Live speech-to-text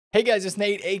Hey guys, it's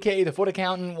Nate, aka the Foot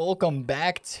Accountant. Welcome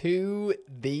back to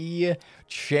the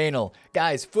channel.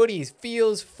 Guys, Footies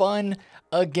feels fun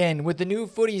again with the new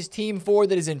Footies Team 4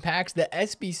 that is in packs, the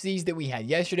SBCs that we had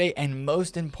yesterday, and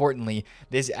most importantly,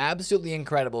 this absolutely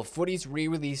incredible Footies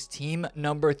re-release Team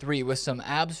number 3 with some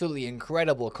absolutely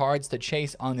incredible cards to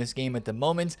chase on this game at the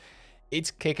moment. It's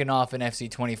kicking off in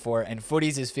FC24 and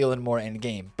Footies is feeling more end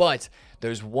game. But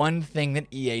there's one thing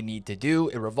that EA need to do.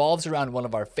 It revolves around one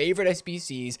of our favorite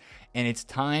SBCs, and it's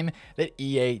time that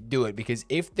EA do it, because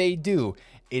if they do,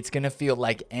 it's going to feel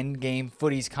like end game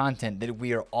Footies content that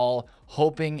we are all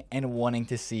hoping and wanting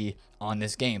to see on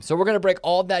this game. So we're going to break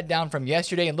all of that down from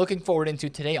yesterday and looking forward into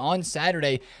today on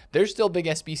Saturday. There's still big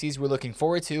SBCs we're looking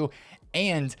forward to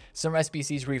and some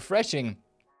SBCs refreshing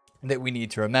that we need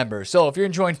to remember. So if you're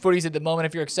enjoying Footies at the moment,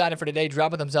 if you're excited for today,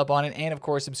 drop a thumbs up on it, and of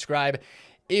course subscribe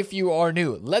if you are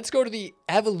new. Let's go to the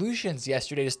evolutions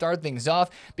yesterday to start things off,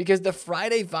 because the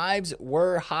Friday vibes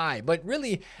were high, but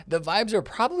really the vibes are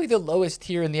probably the lowest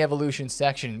here in the evolution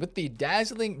section. With the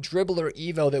dazzling dribbler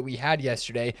evo that we had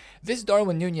yesterday, this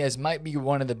Darwin Nunez might be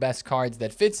one of the best cards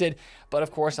that fits it, but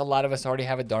of course a lot of us already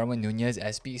have a Darwin Nunez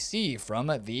SBC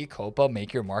from the Copa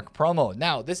Make Your Mark promo.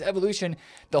 Now this evolution,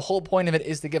 the whole point of it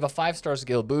is to give a 5-star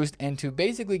skill boost and to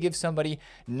basically give somebody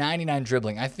 99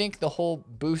 dribbling. I think the whole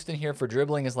boost in here for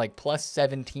dribbling is like plus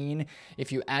 17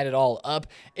 if you add it all up.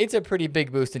 It's a pretty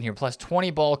big boost in here. Plus 20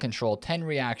 ball control, 10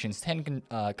 reactions, 10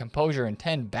 composure, and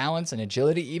 10 balance and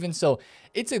agility even. So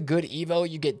it's a good evo.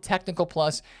 You get technical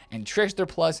plus and trickster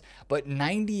plus, but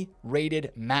 90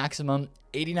 rated maximum.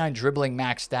 89 dribbling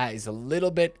max stat is a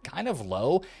little bit kind of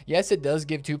low. Yes, it does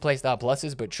give 2 playstyle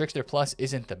pluses, but Trickster Plus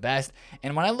isn't the best.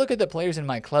 And when I look at the players in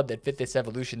my club that fit this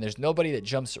evolution, there's nobody that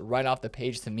jumps right off the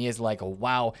page to me as like, oh,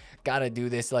 wow, gotta do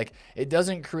this. Like, it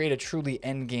doesn't create a truly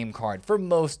end game card for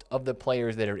most of the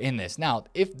players that are in this. Now,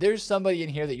 if there's somebody in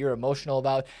here that you're emotional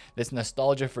about, that's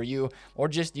nostalgia for you, or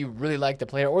just you really like the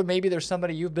player, or maybe there's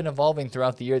somebody you've been evolving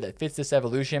throughout the year that fits this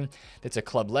evolution, that's a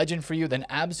club legend for you, then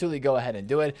absolutely go ahead and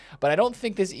do it. But I don't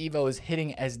think this evo is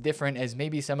hitting as different as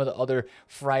maybe some of the other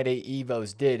Friday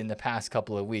evos did in the past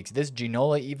couple of weeks. This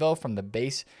Ginola evo, from the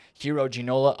base hero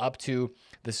Ginola up to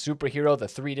the superhero, the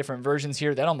 3 different versions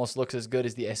here, that almost looks as good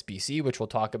as the SBC, which we'll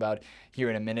talk about here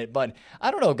in a minute. But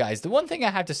I don't know, guys, the one thing I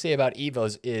have to say about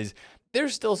evos is they're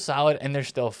still solid and they're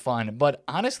still fun. But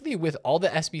honestly, with all the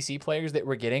SBC players that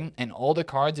we're getting and all the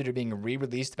cards that are being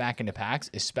re-released back into packs,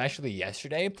 especially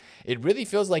yesterday, it really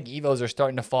feels like evos are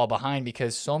starting to fall behind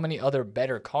because so many other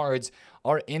better cards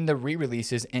are in the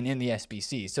re-releases and in the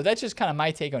SBC. So that's just kind of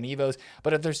my take on evos.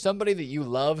 But if there's somebody that you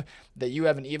love, that you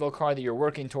have an evo card that you're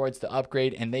working towards to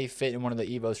upgrade and they fit in one of the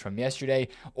evos from yesterday,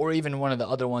 or even one of the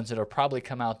other ones that will probably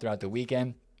come out throughout the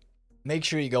weekend, make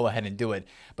sure you go ahead and do it.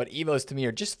 But evos to me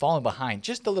are just falling behind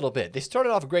just a little bit. They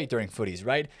started off great during Footies,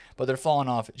 right? But they're falling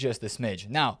off just a smidge.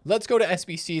 Now, let's go to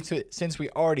SBC since we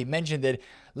already mentioned it.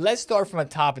 Let's start from the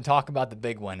top and talk about the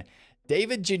big one.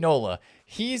 David Ginola.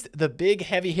 He's the big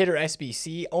heavy hitter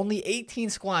SBC. Only 18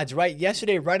 squads, right?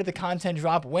 Yesterday, right at the content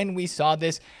drop, when we saw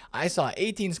this, I saw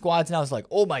 18 squads and I was like,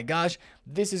 oh my gosh,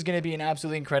 this is going to be an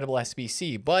absolutely incredible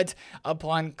SBC. But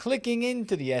upon clicking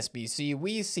into the SBC,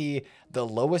 we see the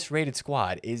lowest rated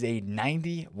squad is a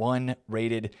 91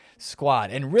 rated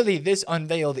squad. And really, this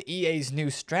unveiled EA's new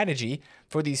strategy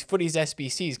for these Footies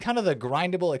SBCs, kind of the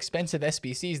grindable, expensive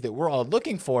SBCs that we're all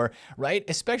looking for, right?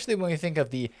 Especially when we think of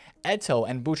the Eto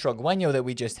and Butragueño that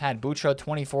we just had. Butra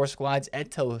 24 squads,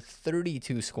 Eto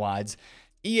 32 squads.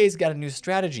 EA's got a new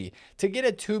strategy. To get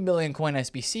a 2 million coin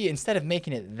SBC, instead of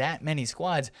making it that many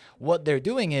squads, what they're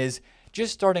doing is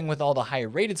just starting with all the higher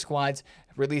rated squads,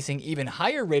 releasing even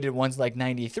higher rated ones like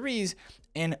 93s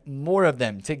and more of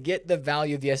them to get the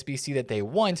value of the SBC that they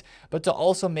want, but to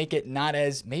also make it not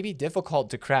as maybe difficult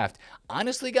to craft.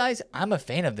 Honestly, guys, I'm a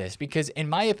fan of this because in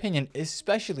my opinion,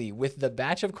 especially with the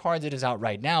batch of cards that is out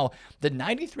right now, the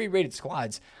 93 rated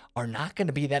squads are not going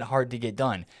to be that hard to get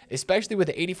done, especially with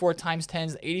the 84 times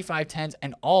 10s, 85 10s,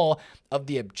 and all of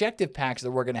the objective packs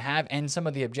that we're going to have, and some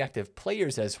of the objective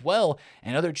players as well,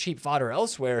 and other cheap fodder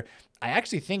elsewhere. I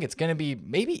actually think it's going to be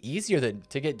maybe easier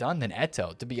to get done than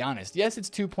Eto, to be honest. Yes,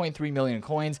 it's 2.3 million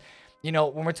coins. You know,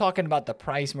 when we're talking about the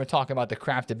price and we're talking about the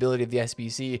craftability of the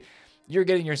SBC, you're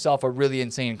getting yourself a really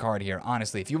insane card here,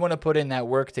 honestly. If you want to put in that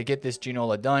work to get this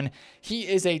Ginola done, he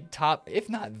is a top, if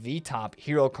not the top,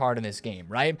 hero card in this game,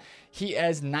 right? He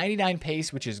has 99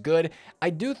 pace, which is good. I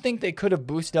do think they could have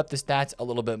boosted up the stats a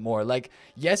little bit more. Like,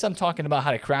 yes, I'm talking about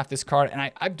how to craft this card, and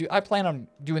I plan on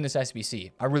doing this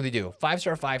SBC. I really do.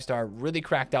 5-star, 5-star, really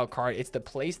cracked out card. It's the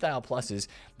playstyle pluses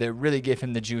that really give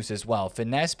him the juice as well.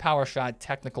 Finesse, power shot,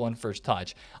 technical, and first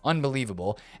touch.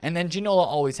 Unbelievable. And then Ginola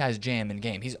always has jam in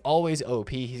game. He's always OP.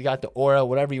 He's got the aura,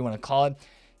 whatever you want to call it.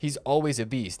 He's always a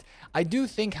beast. I do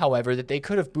think, however, that they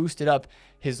could have boosted up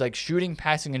his like shooting,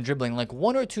 passing, and dribbling like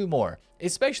 1 or 2 more,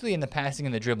 especially in the passing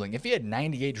and the dribbling. If he had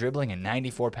 98 dribbling and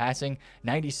 94 passing,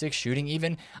 96 shooting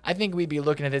even, I think we'd be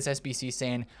looking at this SBC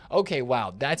saying, okay,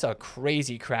 wow, that's a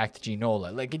crazy cracked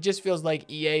Ginola. Like, it just feels like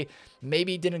EA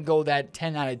maybe didn't go that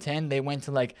 10 out of 10. They went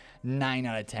to like 9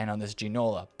 out of 10 on this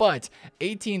Ginola. But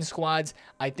 18 squads,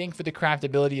 I think for the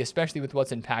craftability, especially with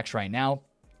what's in packs right now,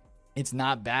 it's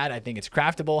not bad. I think it's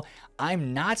craftable.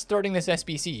 I'm not starting this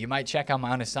SBC. You might check out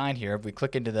my unassigned here. If we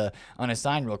click into the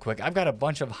unassigned real quick, I've got a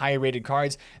bunch of high rated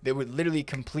cards that would literally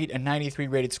complete a 93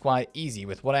 rated squad easy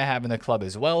with what I have in the club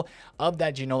as well of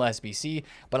that Ginola SBC,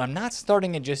 but I'm not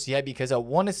starting it just yet because I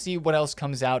want to see what else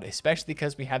comes out, especially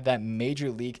because we have that major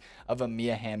leak of a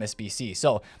Mia Hamm SBC.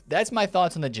 So that's my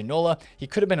thoughts on the Ginola. He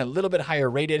could have been a little bit higher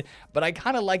rated, but I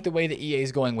kind of like the way the EA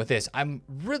is going with this. I'm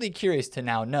really curious to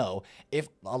now know if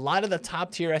a lot of the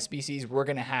top tier SBCs we're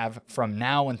going to have from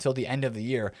now until the end of the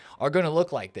year are going to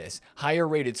look like this. Higher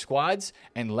rated squads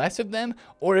and less of them,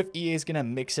 or if EA is going to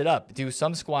mix it up. Do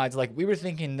some squads, like we were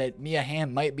thinking that Mia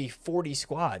Hamm might be 40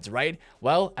 squads, right?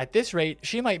 Well, at this rate,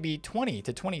 she might be 20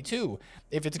 to 22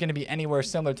 if it's going to be anywhere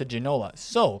similar to Ginola.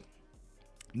 So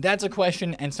that's a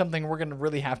question, and something we're going to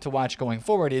really have to watch going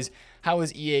forward is how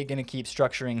is EA going to keep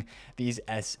structuring these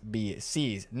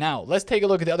SBCs. Now, let's take a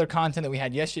look at the other content that we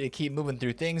had yesterday to keep moving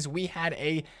through things. We had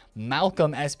a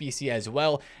Malcolm SBC as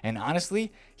well, and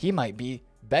honestly, he might be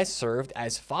best served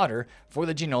as fodder for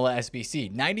the Ginola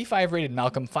SBC. 95 rated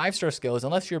Malcolm, 5-star skills.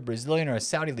 Unless you're a Brazilian or a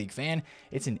Saudi League fan,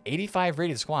 it's an 85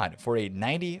 rated squad for a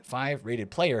 95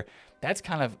 rated player. That's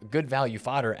kind of good value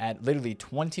fodder at literally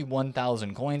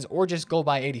 21,000 coins, or just go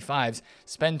buy 85s,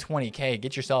 spend 20K,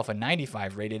 get yourself a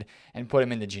 95 rated and put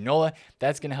him into Ginola.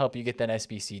 That's going to help you get that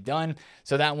SBC done.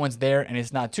 So that one's there, and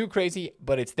it's not too crazy,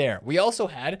 but it's there. We also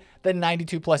had the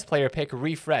 92 plus player pick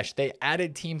refresh. They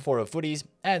added Team 4 of Footies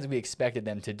as we expected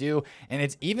them to do, and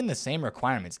it's even the same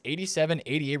requirements. 87,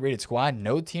 88 rated squad,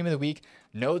 no team of the week,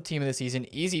 no team of the season,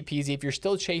 easy peasy. If you're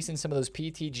still chasing some of those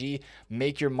PTG,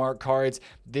 make your mark cards,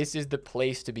 this is the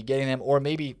place to be getting them, or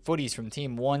maybe Footies from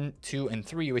Team 1, 2, and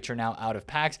 3, which are now out of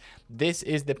packs. This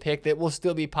is the pick that will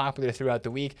still be popular throughout the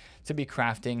week to be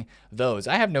crafting those.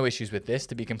 I have no issues with this,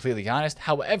 to be completely honest.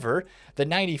 However, the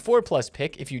 94 plus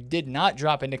pick, if you did not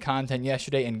drop into content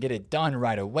yesterday and get it done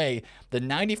right away, the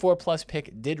 94 plus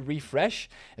pick did refresh.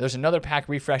 There's another pack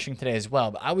refreshing today as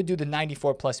well, but I would do the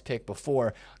 94 plus pick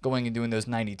before going and doing those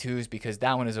 92s, because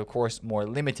that one is of course more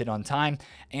limited on time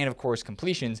and of course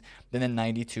completions than the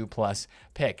 92 plus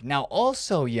pick. Now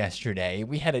also yesterday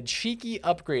we had a cheeky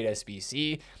upgrade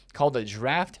SBC called a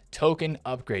draft token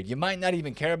upgrade. You might not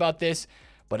even care about this,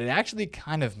 but it actually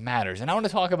kind of matters, and I want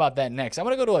to talk about that next. I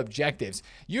want to go to objectives.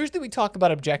 Usually we talk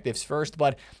about objectives first,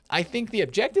 but I think the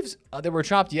objectives that were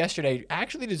dropped yesterday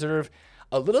actually deserve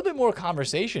a little bit more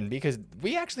conversation, because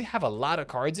we actually have a lot of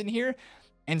cards in here,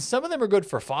 and some of them are good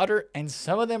for fodder, and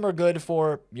some of them are good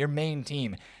for your main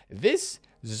team. This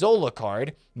Zola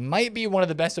card might be one of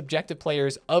the best objective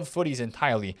players of Footies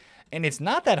entirely, and it's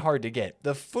not that hard to get.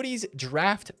 The Footies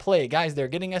draft play, guys, they're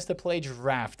getting us to play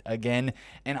draft again,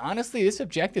 and honestly, this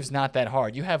objective's not that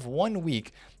hard. You have 1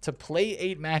 week to play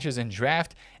 8 matches in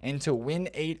draft and to win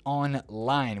 8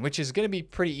 online, which is going to be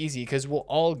pretty easy because we'll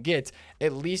all get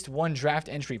at least 1 draft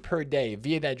entry per day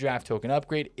via that draft token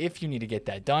upgrade if you need to get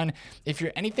that done. If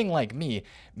you're anything like me,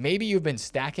 maybe you've been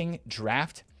stacking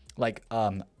draft like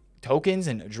tokens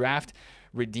and draft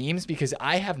redeems, because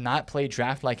I have not played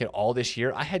draft like it all this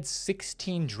year. I had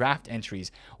 16 draft entries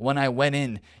when I went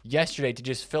in yesterday to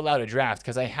just fill out a draft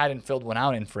because I hadn't filled one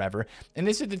out in forever. And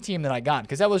this is the team that I got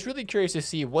because I was really curious to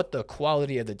see what the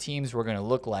quality of the teams were going to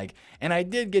look like. And I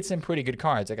did get some pretty good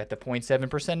cards. I got the 0.7%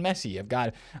 Messi. I've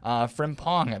got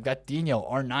Frimpong. I've got Dino.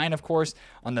 R9, of course.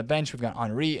 On the bench, we've got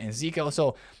Henry and Zico.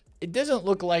 So it doesn't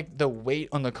look like the weight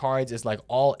on the cards is like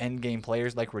all endgame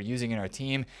players like we're using in our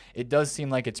team. It does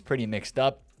seem like it's pretty mixed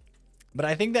up. But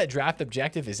I think that draft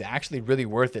objective is actually really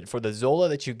worth it for the Zola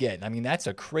that you get. I mean, that's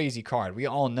a crazy card. We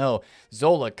all know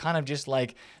Zola, kind of just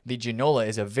like the Ginola,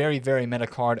 is a very, very meta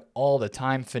card all the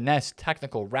time. Finesse,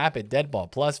 technical, rapid, dead ball,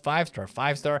 plus 5-star,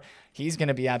 5-star. He's going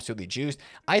to be absolutely juiced.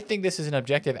 I think this is an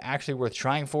objective actually worth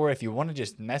trying for if you want to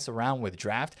just mess around with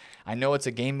draft. I know it's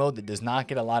a game mode that does not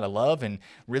get a lot of love, and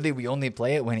really we only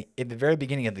play it when at the very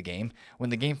beginning of the game, when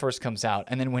the game first comes out,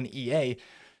 and then when EA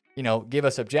give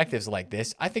us objectives like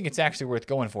this. I think it's actually worth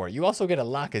going for. You also get a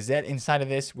Lacazette inside of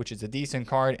this, which is a decent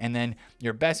card, and then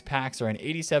your best packs are an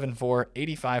 87-4,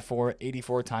 85-4,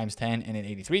 84 times 10, and an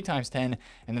 83 times 10,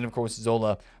 and then of course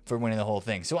Zola for winning the whole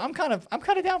thing. So I'm kind of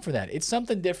down for that. It's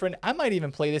something different. I might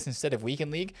even play this instead of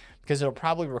Weekend League because it'll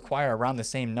probably require around the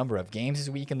same number of games as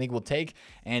Weekend League will take,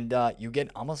 and you get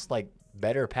almost like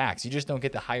better packs. You just don't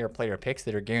get the higher player picks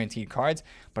that are guaranteed cards,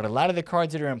 but a lot of the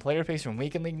cards that are in player picks from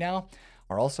Weekend League now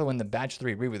are also in the Batch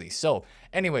 3 re-release. So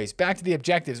anyways, back to the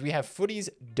objectives. We have FUTTIES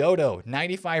Dodo,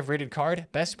 95 rated card.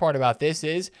 Best part about this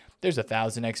is there's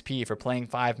 1,000 XP for playing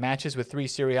 5 matches with 3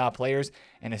 Serie A players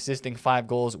and assisting 5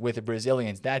 goals with the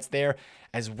Brazilians. That's there,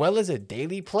 as well as a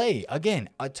daily play. Again,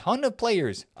 a ton of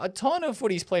players, a ton of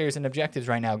FUTTIES players and objectives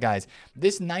right now, guys.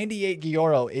 This 98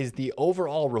 Gioro is the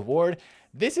overall reward.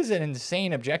 This is an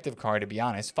insane objective card, to be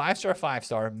honest. 5-star,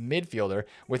 5-star midfielder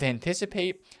with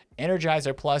Anticipate,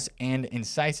 Energizer Plus, and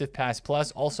Incisive Pass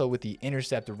Plus, also with the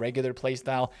Intercept regular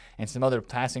playstyle and some other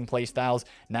passing playstyles.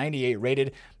 98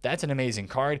 rated. That's an amazing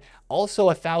card. Also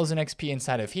 1,000 XP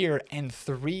inside of here, and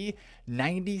 3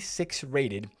 96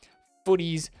 rated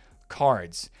FUTTIES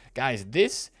cards. Guys,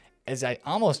 this as I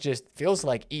almost just feels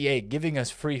like EA giving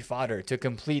us free fodder to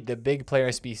complete the big player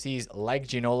SBCs like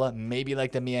Ginola, maybe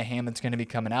like the Mia Hamm that's going to be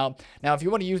coming out. Now, if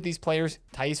you want to use these players,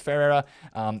 Thais Ferreira,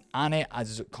 Ane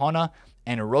Azcona,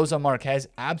 and Rosa Marquez,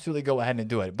 absolutely go ahead and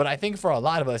do it. But I think for a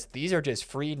lot of us, these are just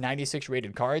free 96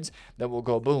 rated cards that will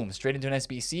go boom straight into an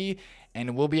SBC,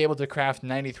 and we'll be able to craft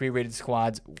 93 rated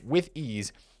squads with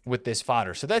ease with this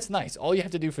fodder. So that's nice. All you have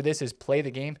to do for this is play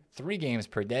the game 3 games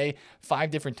per day,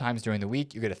 5 different times during the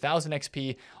week. You get 1,000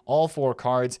 XP, all 4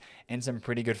 cards, and some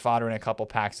pretty good fodder and a couple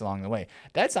packs along the way.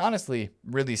 That's honestly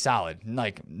really solid.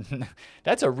 Like,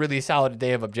 that's a really solid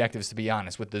day of objectives, to be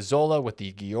honest. With the Zola, with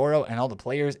the Gioro, and all the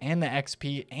players, and the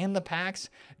XP, and the packs.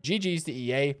 GG's to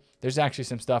EA. There's actually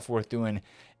some stuff worth doing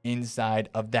inside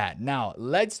of that. Now,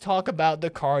 let's talk about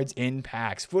the cards in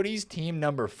packs. FUTTIES team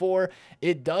number 4.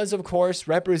 It does, of course,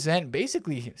 represent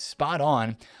basically spot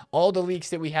on all the leaks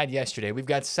that we had yesterday. We've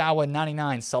got Sawa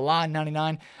 99, Salah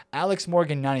 99, Alex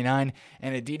Morgan 99,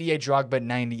 and a Didier Drogba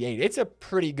 98. It's a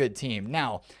pretty good team.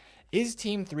 Now, is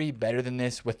Team 3 better than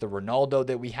this with the Ronaldo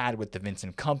that we had, with the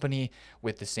Vincent Kompany,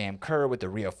 with the Sam Kerr, with the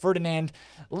Rio Ferdinand?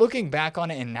 Looking back on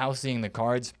it and now seeing the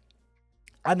cards,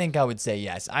 I think I would say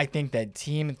yes. I think that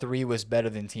Team 3 was better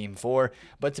than Team 4.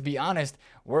 But to be honest,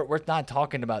 we're not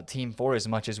talking about Team 4 as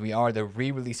much as we are the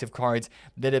re-release of cards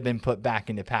that have been put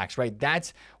back into packs, right?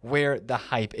 That's where the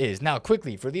hype is. Now,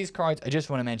 quickly, for these cards, I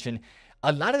just want to mention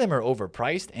a lot of them are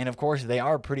overpriced, and of course they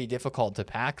are pretty difficult to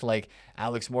pack, like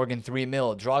Alex Morgan 3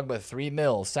 mil, Drogba 3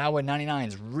 mil, Sawa 99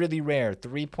 is really rare,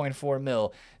 3.4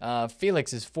 mil,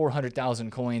 Felix is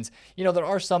 400,000 coins. You know, there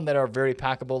are some that are very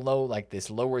packable low, like this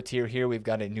lower tier here. We've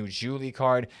got a new Julie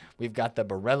card, we've got the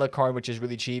Barella card, which is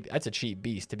really cheap. That's a cheap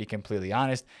beast, to be completely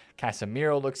honest.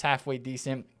 Casemiro looks halfway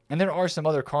decent, and there are some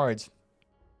other cards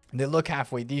they look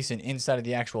halfway decent inside of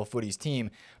the actual FUTTIES team,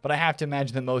 but I have to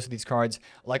imagine that most of these cards,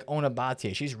 like Ona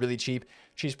Batie, she's really cheap.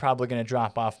 She's probably going to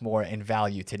drop off more in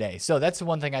value today. So that's the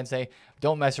one thing I'd say.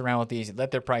 Don't mess around with these.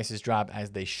 Let their prices drop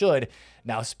as they should.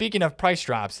 Now, speaking of price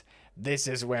drops, this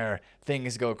is where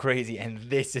things go crazy, and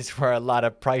this is where a lot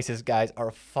of prices, guys,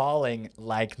 are falling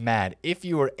like mad. If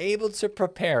you were able to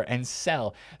prepare and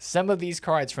sell some of these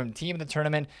cards from Team of the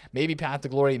Tournament, maybe Path to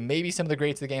Glory, maybe some of the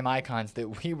Greats of the Game icons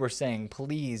that we were saying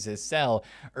please sell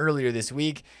earlier this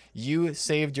week, you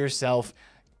saved yourself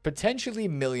potentially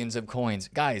millions of coins.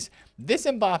 Guys, this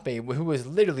Mbappe, who was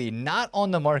literally not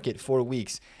on the market for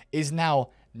weeks, is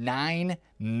now 9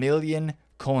 million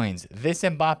coins. This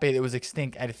Mbappe that was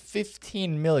extinct at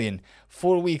 15 million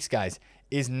 4 weeks, guys,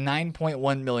 is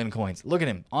 9.1 million coins. Look at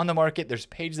him on the market. There's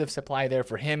pages of supply there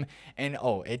for him, and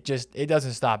oh, it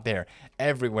doesn't stop there.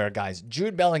 Everywhere, guys.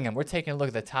 Jude Bellingham, we're taking a look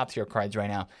at the top tier cards right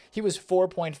now. He was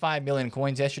 4.5 million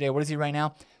coins yesterday. What is he right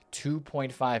now?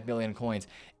 2.5 million coins.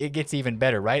 It gets even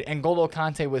better, right? And N'Golo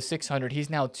Kante was 600. He's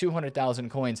now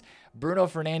 200,000 coins. Bruno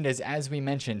Fernandes, as we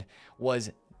mentioned, was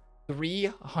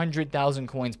 300,000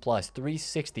 coins plus,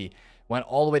 360, went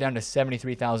all the way down to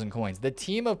 73,000 coins. The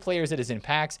team of players that is in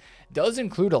packs does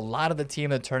include a lot of the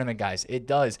team of the tournament, guys. It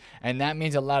does. And that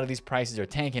means a lot of these prices are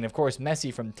tanking. Of course,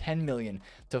 Messi from 10 million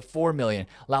to 4 million.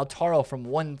 Lautaro from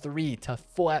 1.3 to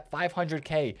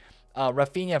 500K.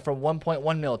 Rafinha from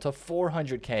 1.1 mil to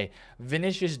 400K.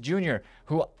 Vinicius Jr.,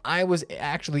 who I was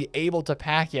actually able to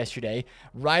pack yesterday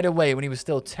right away when he was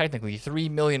still technically 3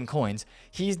 million coins.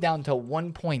 He's down to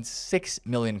 1.6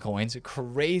 million coins.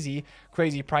 Crazy,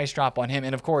 crazy price drop on him.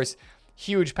 And of course,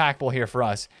 huge pack pull here for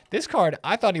us. This card,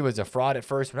 I thought he was a fraud at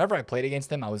first. Whenever I played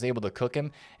against him, I was able to cook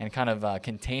him and kind of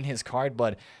contain his card,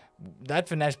 but that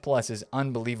finesse plus is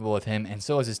unbelievable with him, and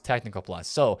so is his technical plus.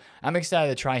 So I'm excited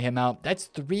to try him out. That's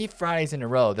 3 Fridays in a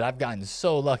row that I've gotten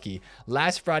so lucky.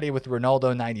 Last Friday with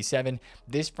Ronaldo 97,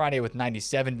 this Friday with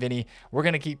 97 Vinny. We're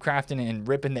going to keep crafting and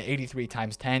ripping the 83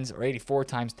 times 10s or 84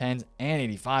 times 10s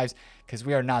and 85s because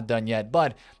we are not done yet,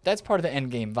 but that's part of the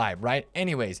end game vibe, right?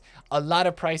 Anyways, a lot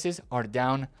of prices are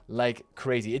down like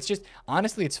crazy. It's just,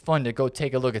 honestly, it's fun to go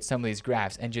take a look at some of these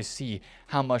graphs and just see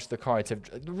how much the cards have.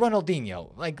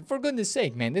 Ronaldinho, like, for goodness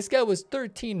sake, man, this guy was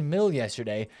 13 mil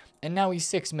yesterday, and now he's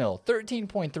 6 mil,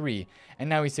 13.3, and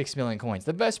now he's 6 million coins.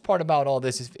 The best part about all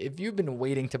this is if you've been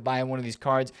waiting to buy one of these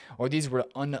cards or these were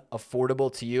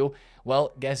unaffordable to you,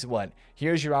 well, guess what?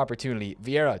 Here's your opportunity.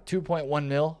 Vieira, 2.1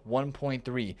 mil,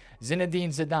 1.3. Zinedine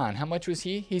Zidane, how much was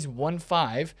he? He's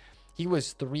 1.5. He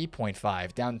was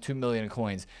 3.5, down 2 million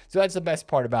coins. So that's the best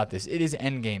part about this. It is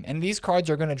endgame, and these cards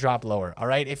are going to drop lower, all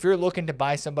right? If you're looking to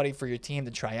buy somebody for your team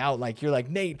to try out, like you're like,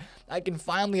 Nate, I can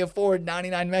finally afford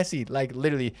 99 Messi. Like,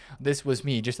 literally, this was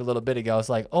me just a little bit ago. I was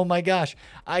like, oh my gosh,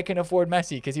 I can afford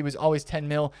Messi because he was always 10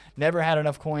 mil, never had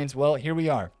enough coins. Well, here we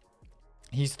are.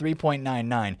 He's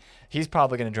 3.99. He's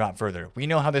probably going to drop further. We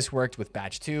know how this worked with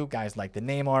Batch 2. Guys like the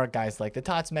Neymar, guys like the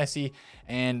Tots Messi,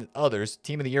 and others.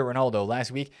 Team of the Year Ronaldo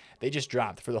last week, they just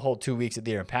dropped for the whole 2 weeks of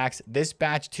the year in packs. This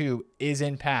Batch 2 is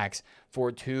in packs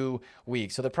for 2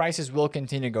 weeks. So the prices will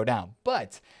continue to go down.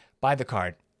 But buy the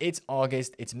card. It's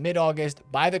August. It's mid-August.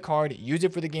 Buy the card. Use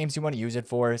it for the games you want to use it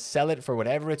for. Sell it for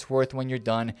whatever it's worth when you're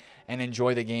done, and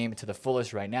enjoy the game to the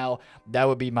fullest right now. That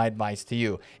would be my advice to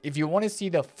you. If you want to see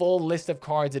the full list of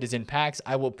cards that is in packs,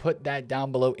 I will put that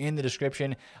down below in the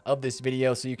description of this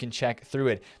video so you can check through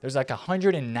it. There's like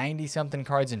 190 something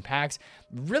cards in packs.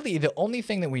 Really, the only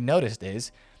thing that we noticed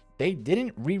is they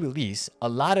didn't re-release a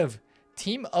lot of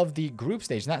team of the group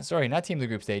stage, not team of the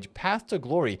group stage, Path to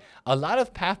Glory. A lot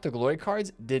of Path to Glory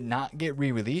cards did not get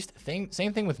re-released. Same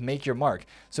thing with Make Your Mark.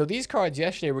 So these cards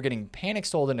yesterday were getting panic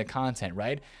sold into content,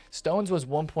 right? Stones was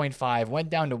 1.5,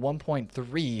 went down to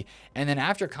 1.3, and then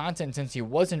after content, since he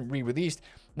wasn't re-released,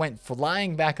 went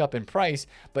flying back up in price,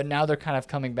 but now they're kind of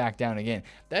coming back down again.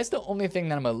 That's the only thing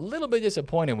that I'm a little bit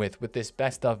disappointed with this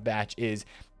best of batch is,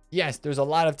 yes, there's a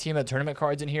lot of team of tournament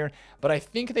cards in here, but I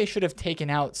think they should have taken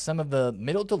out some of the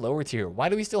middle to lower tier. Why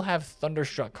do we still have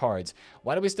Thunderstruck cards?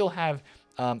 Why do we still have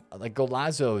like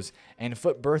Golazos and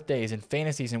Foot Birthdays and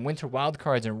Fantasies and Winter Wild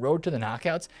cards and Road to the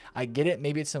Knockouts? I get it.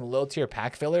 Maybe it's some low tier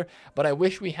pack filler, but I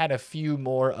wish we had a few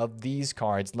more of these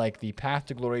cards like the Path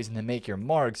to Glories and the Make Your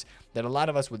Marks that a lot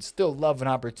of us would still love an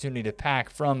opportunity to pack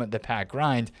from the pack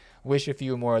grind. Wish a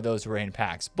few more of those were in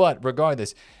packs, but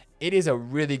regardless, it is a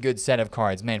really good set of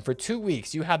cards, man. For 2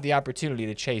 weeks, you have the opportunity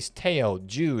to chase Teo,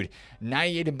 Jude,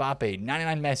 98 Mbappe,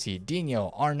 99 Messi,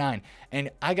 Dino, R9. And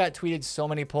I got tweeted so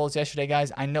many polls yesterday,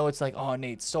 guys. I know it's like, oh,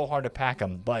 Nate, it's so hard to pack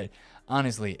them. But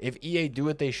honestly, if EA do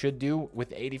what they should do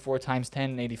with 84 times 10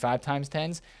 and 85 times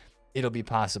 10s, it'll be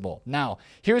possible. Now,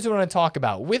 here's what I want to talk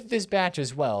about. With this batch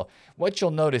as well, what you'll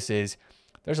notice is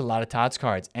there's a lot of TOTS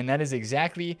cards, and that is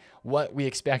exactly what we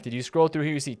expected. You scroll through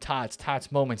here, you see TOTS,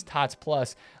 TOTS Moments, TOTS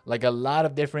Plus, like a lot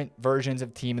of different versions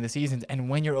of Team of the Seasons. And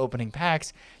when you're opening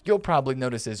packs, you'll probably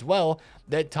notice as well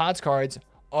that TOTS cards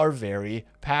are very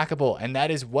packable, and that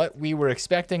is what we were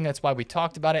expecting. That's why we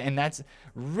talked about it, and that's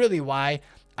really why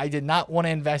I did not want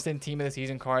to invest in Team of the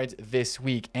Season cards this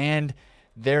week. And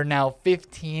they're now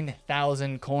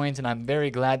 15,000 coins, and I'm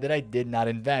very glad that I did not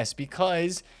invest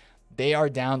because they are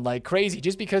down like crazy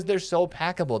just because they're so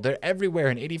packable. They're everywhere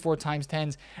in 84 times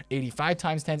 10s, 85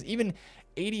 times 10s, even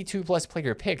 82 plus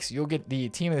player picks. You'll get the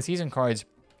Team of the Season cards.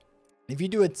 If you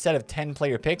do a set of 10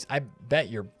 player picks, I bet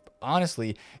you're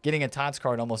honestly getting a TOTS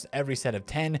card almost every set of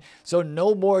 10. So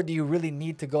no more do you really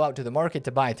need to go out to the market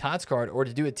to buy a TOTS card or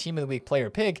to do a Team of the Week player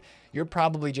pick. You're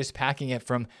probably just packing it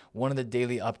from one of the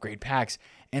daily upgrade packs.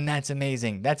 And that's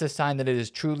amazing. That's a sign that it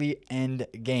is truly end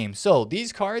game. So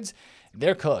these cards,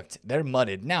 they're cooked. They're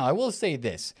mudded. Now, I will say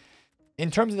this. In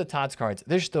terms of the TOTS cards,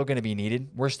 they're still going to be needed.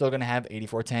 We're still going to have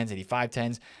 84 10s, 85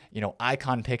 10s,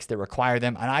 icon picks that require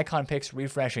them. An icon pick's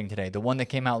refreshing today. The one that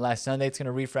came out last Sunday, it's going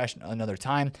to refresh another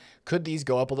time. Could these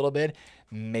go up a little bit?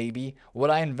 Maybe. Would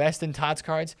I invest in TOTS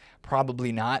cards?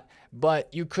 Probably not.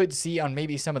 But you could see on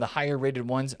maybe some of the higher rated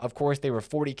ones. Of course, they were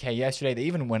 40K yesterday. They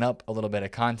even went up a little bit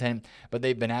of content, but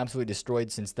they've been absolutely destroyed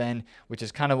since then, which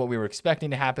is kind of what we were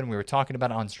expecting to happen. We were talking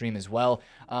about it on stream as well.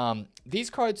 These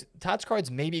cards, TOTS cards,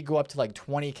 maybe go up to like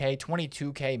 20K,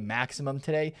 22K maximum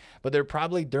today, but they're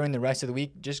probably during the rest of the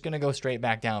week just going to go straight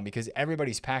back down because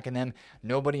everybody's packing them.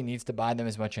 Nobody needs to buy them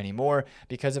as much anymore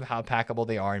because of how packable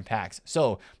they are in packs.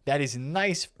 So that is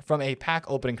nice from a pack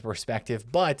opening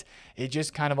perspective, but it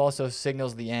just kind of also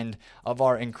signals the end of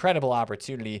our incredible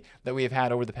opportunity that we have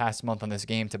had over the past month on this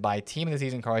game to buy team of the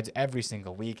season cards every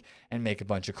single week and make a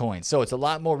bunch of coins. So it's a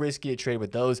lot more risky to trade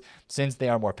with those since they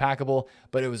are more packable,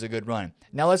 but it was a good run.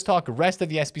 Now let's talk rest of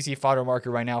the SBC fodder market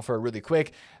right now for a really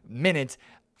quick minute.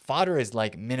 Fodder is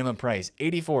like minimum price.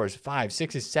 84s, 5s,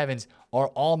 6s, 7s are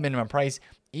all minimum price.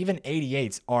 Even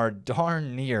 88s are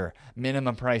darn near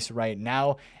minimum price right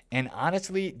now. And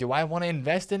honestly, do I want to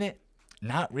invest in it?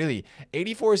 Not really.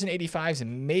 84s and 85s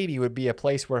maybe would be a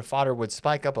place where fodder would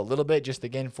spike up a little bit, just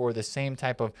again for the same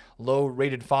type of low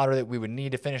rated fodder that we would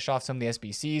need to finish off some of the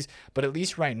SBCs. But at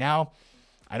least right now,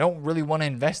 I don't really want to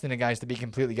invest in it, guys, to be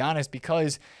completely honest,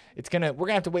 because we're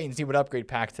gonna have to wait and see what upgrade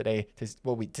pack today to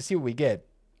see what we get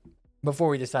before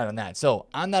we decide on that. So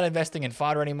I'm not investing in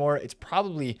fodder anymore. It's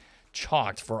probably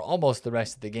chalked for almost the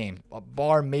rest of the game,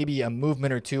 bar maybe a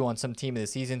movement or two on some team of the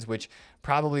seasons, which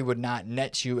probably would not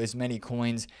net you as many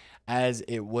coins as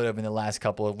it would have in the last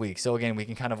couple of weeks. So again, we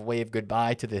can kind of wave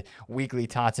goodbye to the weekly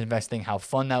TOTS investing, how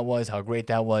fun that was, how great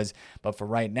that was. But for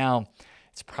right now,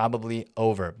 it's probably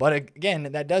over. But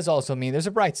again, that does also mean there's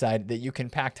a bright side that you can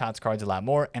pack TOTS cards a lot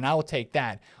more, and I will take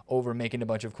that over making a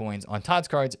bunch of coins on TOTS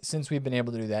cards since we've been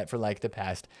able to do that for like the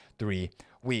past 3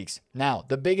 weeks. Now,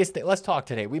 the biggest thing, let's talk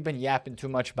today. We've been yapping too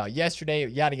much about yesterday,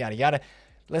 yada, yada, yada.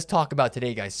 Let's talk about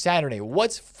today, guys. Saturday.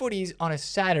 What's Footies on a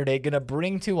Saturday going to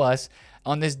bring to us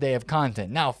on this day of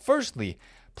content? Now, firstly,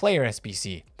 player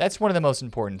SBC. That's one of the most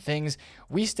important things.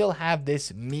 We still have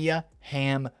this Mia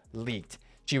Hamm leaked.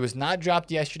 She was not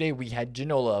dropped yesterday. We had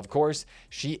Ginola, of course.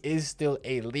 She is still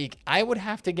a leak. I would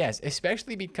have to guess,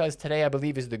 especially because today I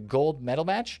believe is the gold medal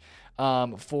match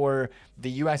for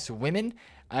the U.S. women.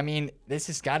 I mean, this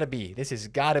has got to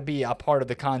be a part of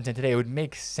the content today. It would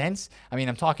make sense. I mean,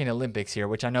 I'm talking Olympics here,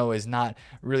 which I know is not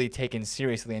really taken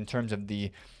seriously in terms of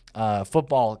the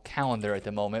football calendar at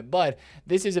the moment. But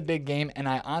this is a big game, and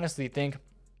I honestly think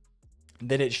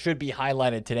that it should be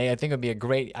highlighted today. I think it would be a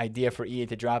great idea for EA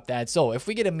to drop that. So if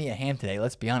we get a Mia Hamm today,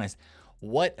 let's be honest,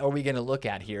 what are we going to look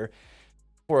at here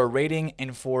for a rating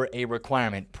and for a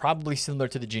requirement? Probably similar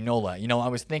to the Ginola. I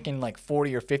was thinking like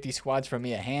 40 or 50 squads for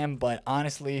Mia Hamm, but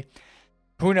honestly,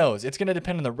 who knows? It's going to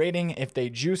depend on the rating. If they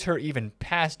juice her even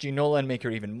past Ginola and make her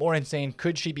even more insane,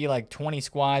 could she be like 20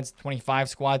 squads, 25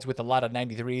 squads with a lot of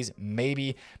 93s?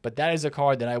 Maybe. But that is a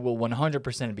card that I will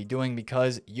 100% be doing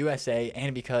because USA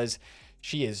and because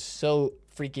she is so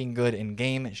freaking good in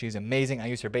game. She's amazing. I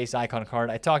use her base icon card.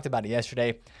 I talked about it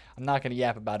yesterday. I'm not going to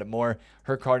yap about it more.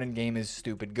 Her card in game is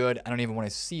stupid good. I don't even want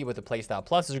to see what the playstyle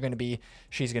pluses are going to be.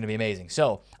 She's going to be amazing.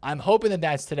 So I'm hoping that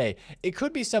that's today. It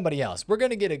could be somebody else. We're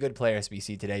going to get a good player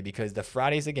SBC today because the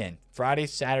Fridays,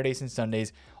 Saturdays, and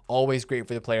Sundays, always great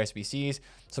for the player SBCs.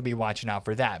 So be watching out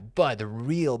for that. But the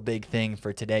real big thing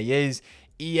for today is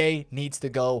EA needs to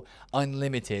go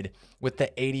unlimited with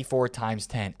the 84 times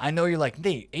 10. I know you're like,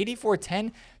 Nate,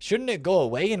 8410, shouldn't it go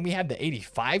away and we have the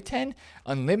 8510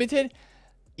 unlimited?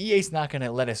 EA's not going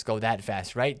to let us go that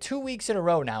fast, right? 2 weeks in a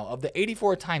row now of the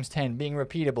 84 times 10 being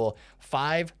repeatable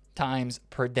 5 times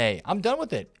per day. I'm done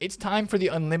with it. It's time for the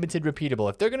unlimited repeatable.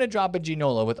 If they're going to drop a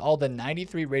Ginola with all the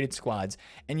 93 rated squads,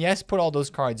 and yes, put all those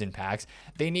cards in packs,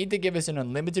 they need to give us an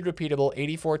unlimited repeatable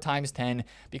 84 times 10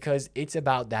 because it's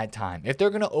about that time. If they're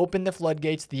going to open the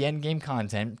floodgates, the end game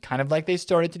content, kind of like they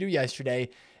started to do yesterday,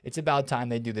 it's about time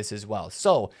they do this as well.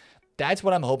 So that's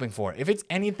what I'm hoping for. If it's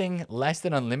anything less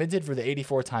than unlimited for the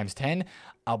 84 times 10,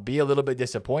 I'll be a little bit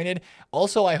disappointed.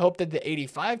 Also, I hope that the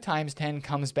 85 times 10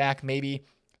 comes back maybe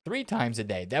 3 times a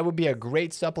day. That would be a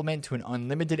great supplement to an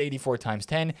unlimited 84 times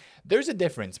 10. There's a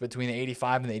difference between the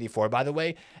 85 and the 84. By the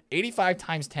way, 85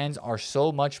 times 10s are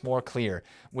so much more clear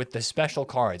with the special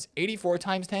cards. 84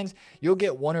 times 10s, you'll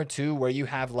get 1 or 2 where you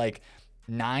have like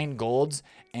 9 golds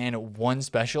and 1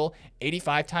 special,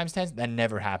 85 times 10s, that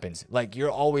never happens. Like,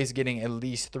 you're always getting at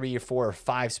least 3 or 4 or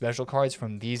 5 special cards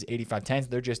from these 85 10s.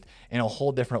 They're just in a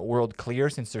whole different world clear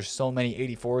since there's so many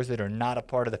 84s that are not a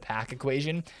part of the pack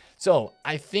equation. So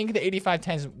I think the 85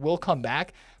 10s will come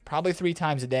back probably 3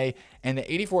 times a day, and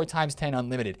the 84 times 10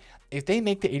 unlimited. If they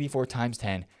make the 84 times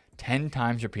 10 10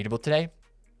 times repeatable today,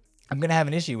 I'm going to have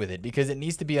an issue with it because it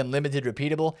needs to be unlimited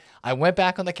repeatable. I went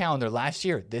back on the calendar last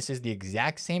year. This is the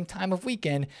exact same time of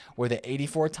weekend where the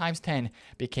 84 times 10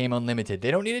 became unlimited.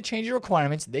 They don't need to change the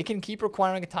requirements. They can keep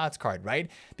requiring a TOTS card, right?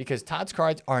 Because TOTS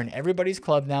cards are in everybody's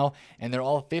club now, and they're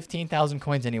all 15,000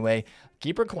 coins anyway.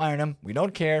 Keep requiring them. We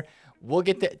don't care. We'll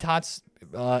get the TOTS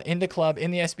in the club,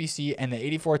 in the SBC, and the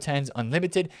 84 10s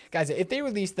unlimited. Guys, if they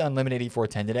release the unlimited 84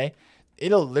 10 today,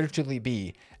 it'll literally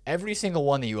be every single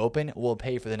one that you open will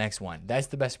pay for the next one. That's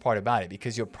the best part about it,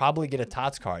 because you'll probably get a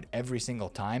TOTS card every single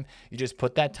time. You just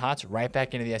put that TOTS right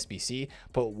back into the SBC,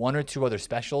 put 1 or 2 other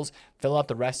specials, fill out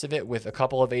the rest of it with a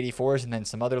couple of 84s and then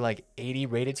some other like 80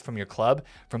 rated from your club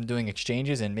from doing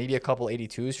exchanges, and maybe a couple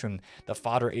 82s from the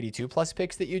fodder 82 plus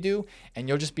picks that you do, and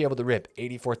you'll just be able to rip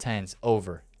 84 10s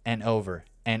over and over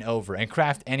and over and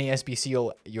craft any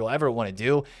SBC you'll ever want to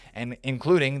do, and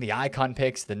including the icon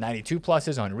picks, the 92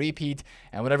 pluses on repeat,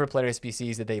 and whatever player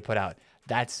SBCs that they put out.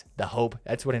 That's the hope.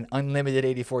 That's what an unlimited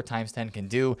 84 times 10 can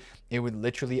do. It would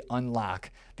literally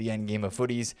unlock the end game of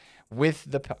footies. With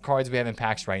the cards we have in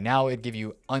packs right now, it'd give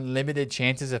you unlimited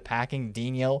chances of packing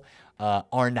Dino,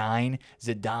 R9,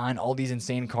 Zidane, all these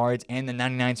insane cards, and the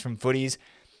 99s from footies.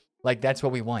 Like, that's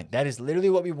what we want. That is literally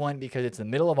what we want, because it's the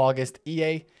middle of August.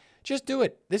 EA, just do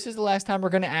it. This is the last time we're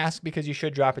going to ask, because you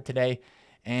should drop it today,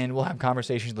 and we'll have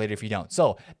conversations later if you don't.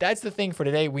 So that's the thing for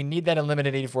today. We need that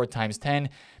unlimited 84 times 10,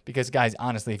 because, guys,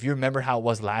 honestly, if you remember how it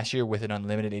was last year with an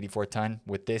unlimited 84 ton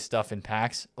with this stuff in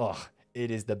packs, it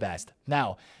is the best.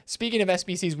 Now, speaking of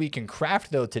SBCs we can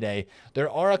craft, though, today, there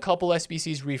are a couple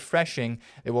SBCs refreshing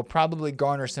that will probably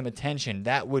garner some attention.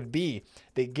 That would be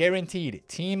the guaranteed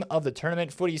Team of the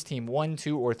Tournament Footies Team 1,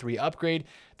 2, or 3 upgrade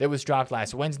that was dropped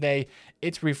last Wednesday.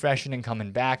 It's refreshing and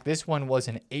coming back. This one was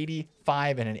an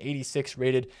 85 and an 86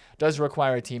 rated. Does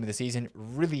require a Team of the Season.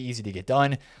 Really easy to get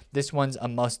done. This one's a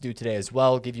must-do today as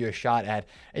well. Give you a shot at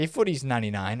a Footies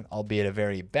 99, albeit a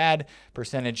very bad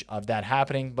percentage of that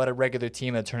happening, but a regular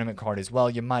Team of the Tournament card as well.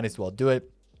 You might as well do it.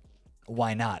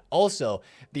 Why not? Also,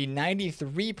 the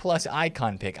 93 plus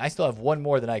icon pick. I still have one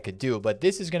more that I could do, but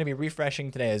this is going to be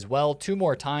refreshing today as well. 2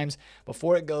 more times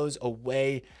before it goes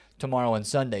away tomorrow and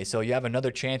Sunday. So you have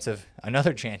another chance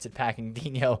at packing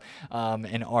Dino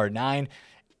and R9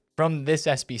 from this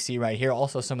SBC right here.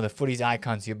 Also, some of the footies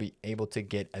icons you'll be able to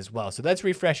get as well. So that's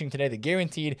refreshing today. The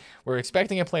guaranteed, we're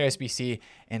expecting a player SBC,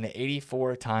 and the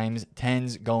 84 times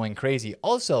 10s going crazy.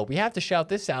 Also, we have to shout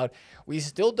this out. We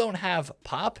still don't have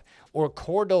Pop or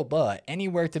Cordoba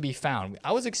anywhere to be found.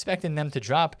 I was expecting them to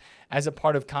drop as a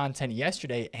part of content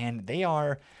yesterday, and they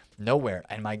are nowhere,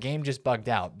 and my game just bugged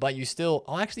out. But you still,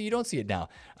 actually, you don't see it now.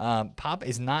 Pop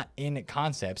is not in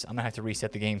concepts. I'm gonna have to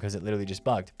reset the game because it literally just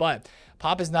bugged. But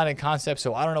Pop is not in concepts,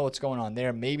 so I don't know what's going on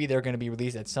there. Maybe they're going to be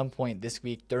released at some point this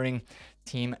week during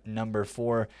team number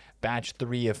 4, batch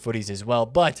 3 of footies as well.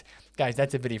 But guys,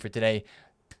 that's a video for today.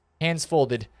 Hands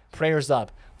folded, prayers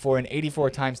up for an 84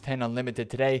 times 10 unlimited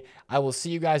today. I will see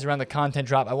you guys around the content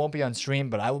drop. I won't be on stream,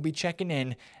 but I will be checking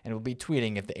in and will be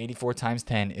tweeting if the 84 times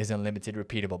 10 is unlimited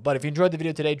repeatable. But if you enjoyed the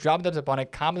video today, drop a thumbs up on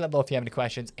it, comment below if you have any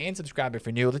questions, and subscribe if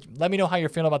you're new. Let me know how you're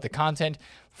feeling about the content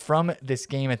from this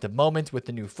game at the moment with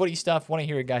the new footy stuff. Want to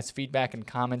hear your guys' feedback and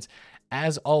comments.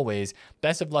 As always,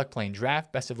 best of luck playing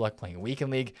draft, best of luck playing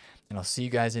weekend league, and I'll see you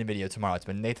guys in a video tomorrow. It's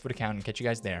been TheFutAccountant. Catch you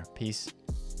guys there. Peace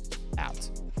out.